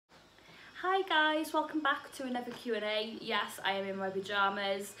Hi guys, welcome back to another Q&A. Yes, I am in my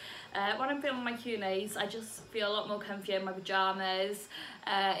pyjamas. When I'm filming my Q&As, I just feel a lot more comfy in my pyjamas.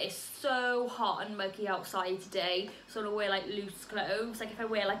 It's so hot and muggy outside today, so I wear like loose clothes. Like if I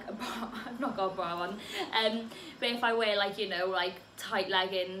wear like a bra, I've not got a bra on, but if I wear like, you know, like tight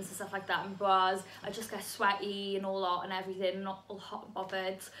leggings and stuff like that and bras, I just get sweaty and all hot and everything, not all hot and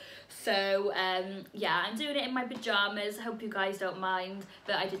bothered. So yeah, I'm doing it in my pyjamas. I hope you guys don't mind,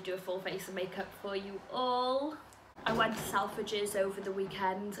 but I did do a full face of makeup for you all. I went to Selfridges over the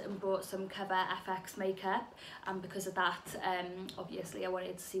weekend and bought some Cover FX makeup, and because of that, obviously I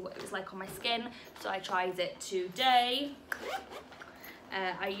wanted to see what it was like on my skin, so I tried it today.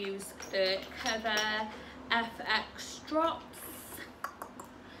 I used the Cover FX drops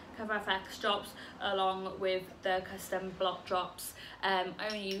along with the custom blot drops. I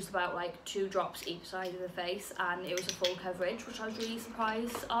only used about like 2 drops each side of the face, and it was a full coverage, which I was really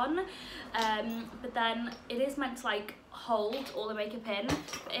surprised on. But then it is meant to like hold all the makeup in,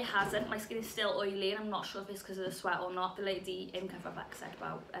 but it hasn't. My skin is still oily, and I'm not sure if it's because of the sweat or not. The lady in Cover FX said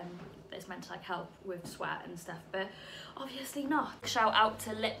about that it's meant to like help with sweat and stuff, but obviously not. Shout out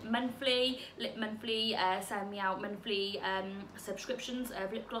to Lip Monthly. Send me out monthly subscriptions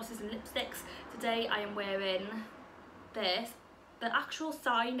of lip glosses and lipsticks. Today I am wearing this. The actual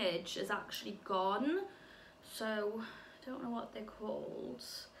signage is actually gone, so I don't know what they're called.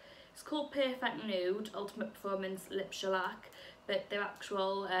 It's called Perfect Nude Ultimate Performance Lip Shellac, but their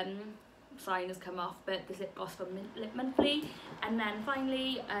actual sign has come off. But this lip gloss from Lip Monthly, and then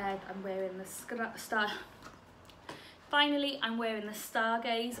finally I'm wearing the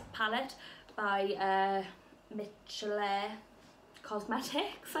Stargaze palette by Mirelle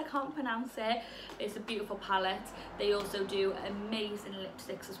Cosmetics. I can't pronounce it. It's a beautiful palette. They also do amazing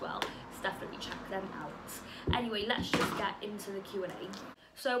lipsticks as well, so definitely check them out. Anyway, let's just get into the Q&A.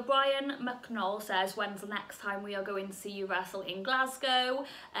 So Brian McNall says, when's the next time we are going to see you wrestle in Glasgow?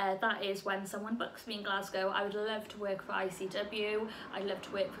 That is when someone books me in Glasgow. I would love to work for ICW. I'd love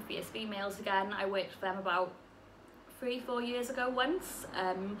to work for Fierce Females again. I worked for them about 3-4 years ago once.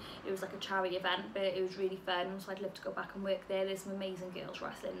 It was like a charity event, but it was really fun, so I'd love to go back and work there. There's some amazing girls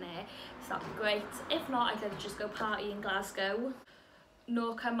wrestling there, so that'd be great. If not, I'd love to just go party in Glasgow.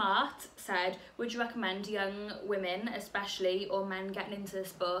 Norka Mart said, would you recommend young women especially, or men getting into the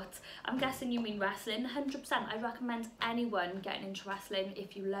sport? I'm guessing you mean wrestling. 100%. I'd recommend anyone getting into wrestling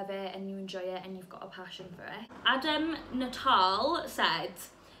if you love it and you enjoy it and you've got a passion for it. Adam Natal said,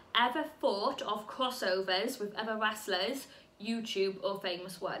 ever thought of crossovers with other wrestlers, YouTube or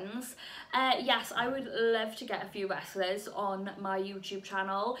famous ones? Yes, I would love to get a few wrestlers on my YouTube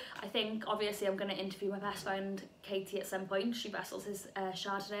channel. I think obviously I'm going to interview my best friend Katie at some point. She wrestles as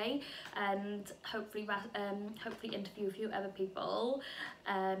Chardonnay, and hopefully interview a few other people.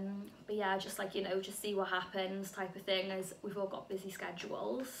 But yeah, just like, you know, just see what happens type of thing, as we've all got busy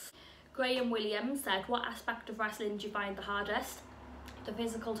schedules. Graham Williams said, what aspect of wrestling do you find the hardest? The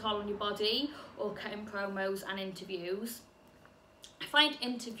physical toll on your body, or cutting promos and interviews? I find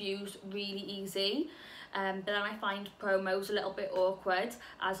interviews really easy, but then I find promos a little bit awkward,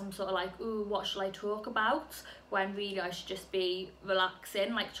 as I'm sort of like, ooh, what shall I talk about? When really I should just be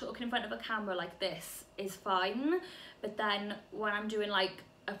relaxing. Like talking in front of a camera like this is fine, but then when I'm doing like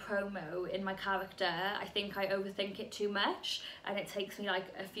a promo in my character, I think I overthink it too much, and it takes me like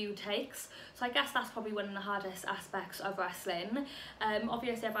a few takes. So I guess that's probably one of the hardest aspects of wrestling.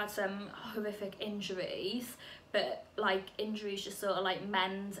 Obviously I've had some horrific injuries, but like injuries just sort of like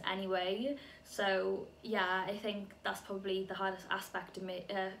mend anyway. So yeah, I think that's probably the hardest aspect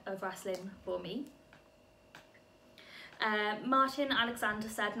of wrestling for me. Martin Alexander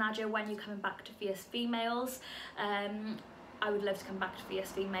said, Nadia, when are you coming back to Fierce Females? I would love to come back to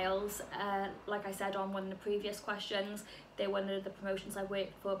Fierce Females. Like I said on one of the previous questions, they're one of the promotions I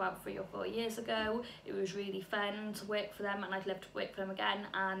worked for about 3 or 4 years ago. It was really fun to work for them, and I'd love to work for them again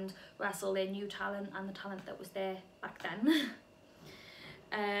and wrestle their new talent and the talent that was there back then.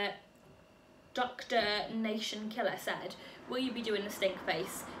 Dr. Nation Killer said, will you be doing the stink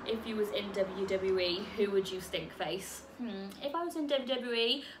face? If you was in WWE, who would you stink face? If I was in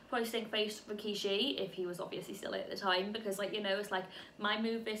WWE, I'd probably stink face Rikishi, if he was obviously still at the time, because like, you know, it's like my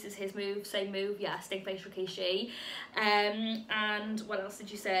move versus his move, same move, yeah, stink face Rikishi. And what else did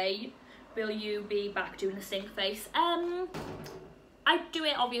you say? Will you be back doing the stink face? I do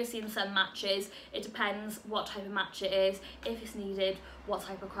it obviously in some matches. It depends what type of match it is, if it's needed, what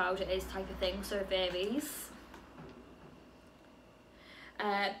type of crowd it is, type of thing, so it varies.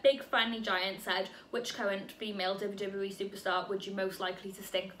 Big Friendly Giant said, which current female WWE superstar would you most likely to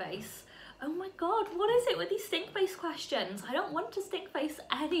stink face? Oh my god, what is it with these stink-face questions? I don't want to stink-face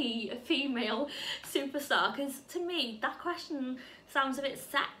any female superstar, because to me that question sounds a bit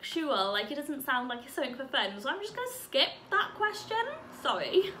sexual, like it doesn't sound like it's something for fun, so I'm just going to skip that question,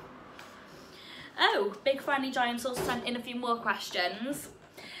 sorry. Oh, Big Friendly Giants also sent in a few more questions.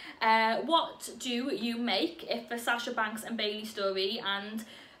 What do you make if the Sasha Banks and Bailey story, and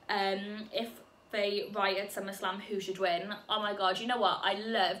if they write at SummerSlam who should win? Oh my god, you know what? I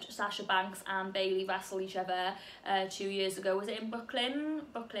loved Sasha Banks and Bailey wrestle each other 2 years ago. Was it in Brooklyn?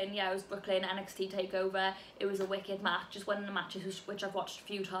 Brooklyn, yeah, it was Brooklyn, NXT TakeOver. It was a wicked match. Just one of the matches which I've watched a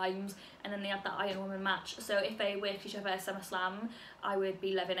few times. And then they had that Iron Woman match. So if they worked each other at SummerSlam, I would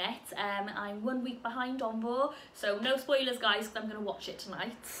be loving it. I'm 1 week behind on Raw, so no spoilers, guys, because I'm going to watch it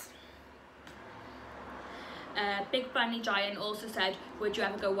tonight. Big Friendly Giant also said, would you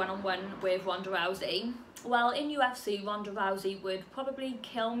ever go one-on-one with Ronda Rousey? Well, in UFC, Ronda Rousey would probably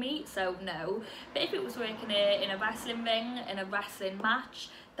kill me, so no. But if it was working in a wrestling ring, in a wrestling match,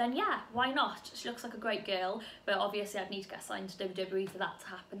 then yeah, why not? She looks like a great girl, but obviously I'd need to get signed to WWE for that to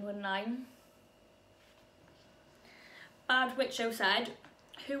happen, wouldn't I? Bad Witch Show said,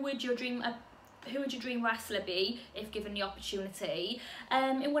 who would your dream wrestler be if given the opportunity?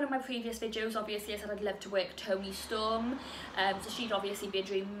 In one of my previous videos, obviously I said I'd love to work Toni Storm, so she'd obviously be a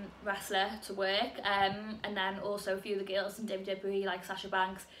dream wrestler to work, and then also a few of the girls in WWE like Sasha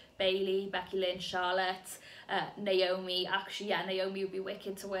Banks, Bailey, Becky Lynch, Charlotte, Naomi. Actually, yeah, Naomi would be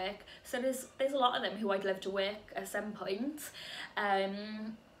wicked to work. So there's a lot of them who I'd love to work at some point.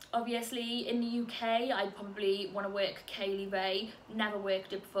 Obviously in the UK I'd probably want to work Kaylee Ray. Never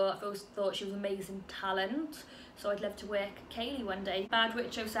worked her before. I've always thought she was amazing talent, so I'd love to work Kaylee one day. Bad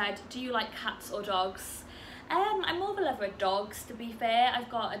Richo said, do you like cats or dogs? I'm more of a lover of dogs, to be fair. I've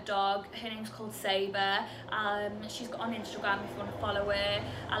got a dog, her name's called Saber. She's got on Instagram if you want to follow her.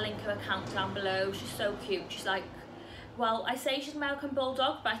 I'll link her account down below. She's so cute. She's like, well, I say she's American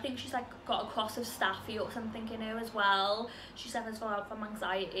Bulldog, but I think she's like got a cross of Staffy or something in her as well. She suffers from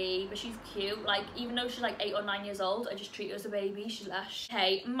anxiety, but she's cute. Like, even though she's like 8 or 9 years old, I just treat her as a baby. She's lush.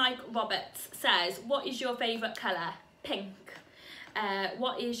 Okay, Mike Roberts says, what is your favourite colour? Pink.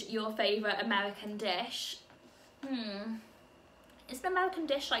 What is your favourite American dish? Is the American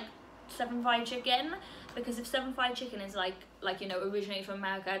dish like Southern fried chicken? Because if Southern fried chicken is like you know, originated from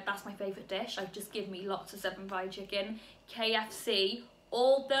America, that's my favourite dish. Like, just give me lots of Southern fried chicken. KFC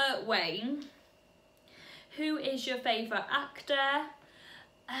all the way. Who is your favourite actor?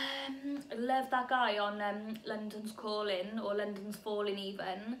 I love that guy on London's Calling, or London's Falling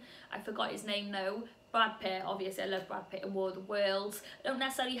even. I forgot his name though. Brad Pitt, obviously I love Brad Pitt in War of the Worlds. I don't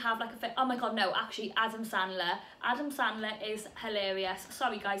necessarily have like a oh my god, no, actually Adam Sandler. Adam Sandler is hilarious.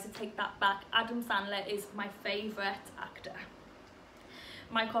 Sorry guys, I take that back. Adam Sandler is my favourite actor.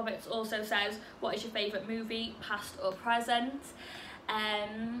 Mike Roberts also says, what is your favourite movie, past or present?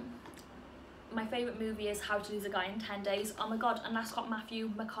 My favourite movie is How to Lose a Guy in 10 Days. Oh my god, and that's got Matthew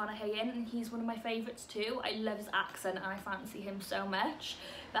McConaughey in, and he's one of my favourites too. I love his accent and I fancy him so much.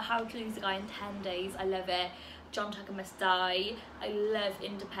 But How to Lose a Guy in 10 Days, I love it. John Tucker Must Die. I love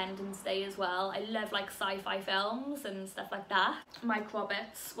Independence Day as well. I love like sci-fi films and stuff like that. Mike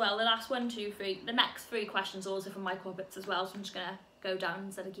Roberts, well, the last 1, 2, 3, the next 3 questions are also from Mike Roberts as well, so I'm just gonna go down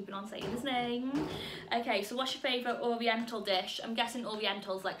instead of keeping on saying his name. Okay, so what's your favourite Oriental dish? I'm guessing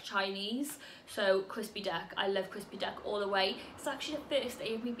Oriental's like Chinese, so crispy duck. I love crispy duck all the way. It's actually the first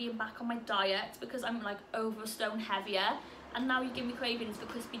day of me being back on my diet because I'm like over a stone heavier, and now you give me cravings for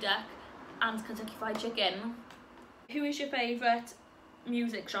crispy duck and Kentucky Fried Chicken. Who is your favourite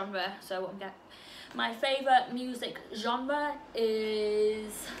music genre? So I'm getting my favourite music genre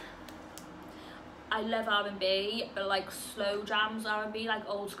is, I love R&B, but like slow jams R&B, like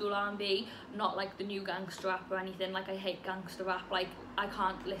old school R&B, not like the new gangster rap or anything. Like, I hate gangster rap, like I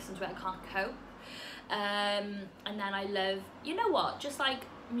can't listen to it, I can't cope. And then I love, you know what, just like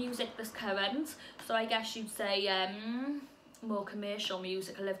music that's current. So I guess you'd say more commercial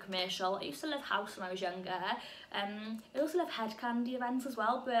music. I love commercial. I used to love house when I was younger. I also love head candy events as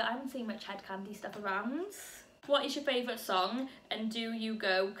well, but I haven't seen much head candy stuff around. What is your favourite song, and do you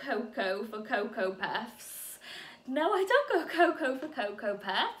go Coco for Cocoa Puffs? No, I don't go Coco for Cocoa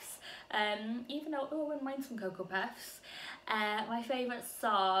Puffs, even though, oh, I wouldn't mind some Cocoa Puffs. My favourite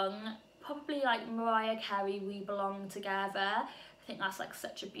song, probably like Mariah Carey, We Belong Together. I think that's like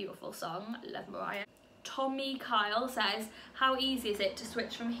such a beautiful song. I love Mariah. Tommy Kyle says, how easy is it to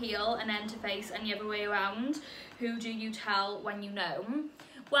switch from heel and then to face and the other way around? Who do you tell when you know?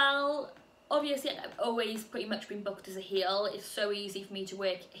 Well, obviously I've always pretty much been booked as a heel. It's so easy for me to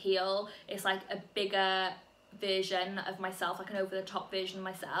work heel. It's like a bigger version of myself, like an over the top version of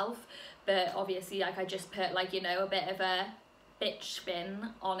myself, but obviously like I just put like, you know, a bit of a bitch spin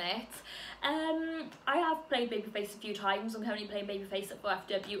on it. I have played babyface a few times. I'm currently playing babyface at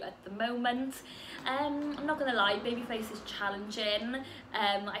FW at the moment. I'm not gonna lie, babyface is challenging.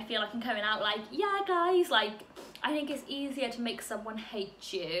 I feel like I'm coming out like, yeah guys, like I think it's easier to make someone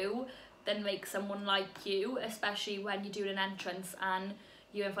hate you than make someone like you, especially when you're doing an entrance and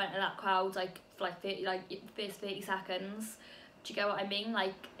you're in front of that crowd like for like 30, like first 30 seconds. Do you get what I mean?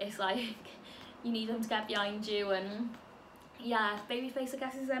 Like it's like you need them to get behind you, and yeah, babyface I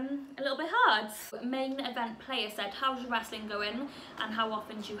guess is a little bit hard. Main event player said, how's your wrestling going and how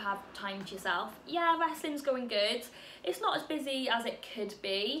often do you have time to yourself? Yeah, wrestling's going good. It's not as busy as it could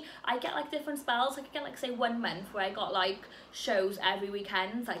be. I get like different spells. I could get like say 1 month where I got like shows every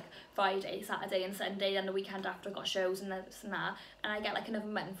weekend, like Friday, Saturday and Sunday, then the weekend after I got shows and this and that. And I get like another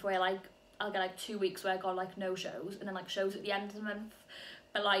month where like I'll get like 2 weeks where I got like no shows and then like shows at the end of the month.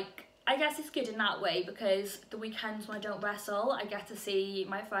 But like I guess it's good in that way because the weekends when I don't wrestle, I get to see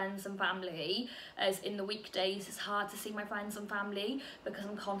my friends and family, as in the weekdays it's hard to see my friends and family because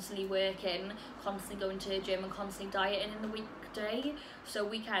I'm constantly working, constantly going to the gym and constantly dieting in the weekday. So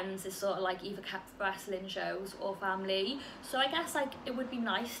weekends is sort of like either kept wrestling shows or family. So I guess like it would be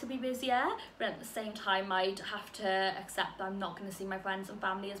nice to be busier, but at the same time I'd have to accept that I'm not going to see my friends and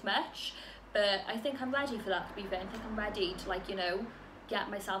family as much. But I think I'm ready for that, to be fair. I think I'm ready to like, you know, get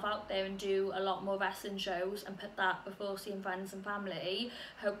myself out there and do a lot more wrestling shows and put that before seeing friends and family.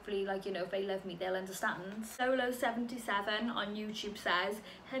 Hopefully, like, you know, if they love me, they'll understand. Solo77 on YouTube says,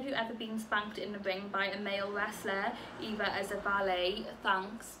 have you ever been spanked in the ring by a male wrestler, either as a valet?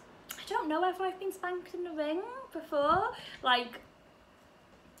 Thanks. I don't know if I've been spanked in the ring before. Like,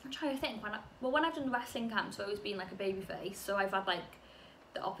 I'm trying to think. When I've done wrestling camps, I've always been like a baby face, so I've had like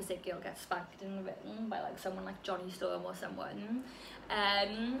the opposite girl get spanked in the ring by like someone like Johnny Storm or someone. I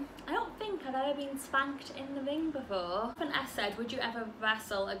don't think I've ever been spanked in the ring before. And S said, would you ever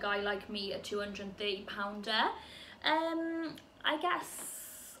wrestle a guy like me, a 230 pounder? I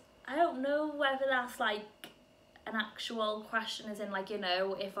guess, I don't know whether that's like an actual question as in like, you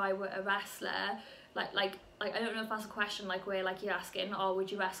know, if I were a wrestler, like I don't know if that's a question like where like you're asking, or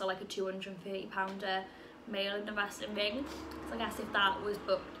would you wrestle like a 230 pounder male in the wrestling ring? So I guess if that was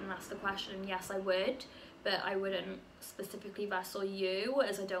booked and that's the question, yes I would, but I wouldn't specifically wrestle you,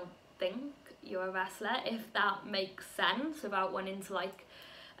 as I don't think you're a wrestler, if that makes sense, without wanting to like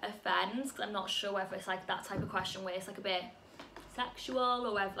offend, because I'm not sure whether it's like that type of question where it's like a bit sexual,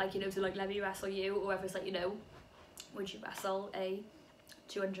 or whether like, you know, to like let me wrestle you, or whether it's like, you know, would you wrestle a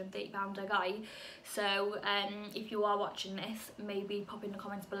 230 pounder guy? So if you are watching this, maybe pop in the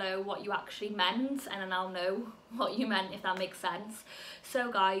comments below what you actually meant, and then I'll know what you meant, if that makes sense.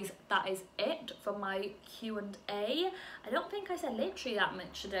 So guys, that is it for my Q&A. I don't think I said literally that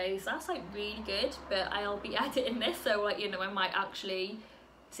much today, so that's like really good, but I'll be editing this, so like, you know, I might actually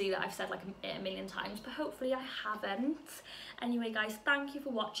see that I've said like it a million times, but hopefully I haven't. Anyway guys, thank you for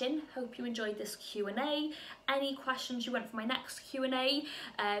watching. Hope you enjoyed this Q&A. Any questions you want for my next Q&A,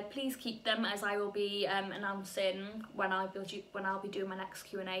 please keep them, as I will be announcing when I'll be doing my next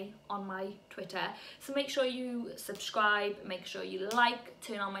Q&A on my Twitter. So make sure you subscribe, make sure you like,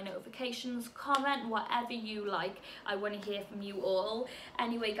 turn on my notifications, comment, whatever you like. I want to hear from you all.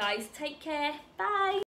 Anyway guys, take care, bye.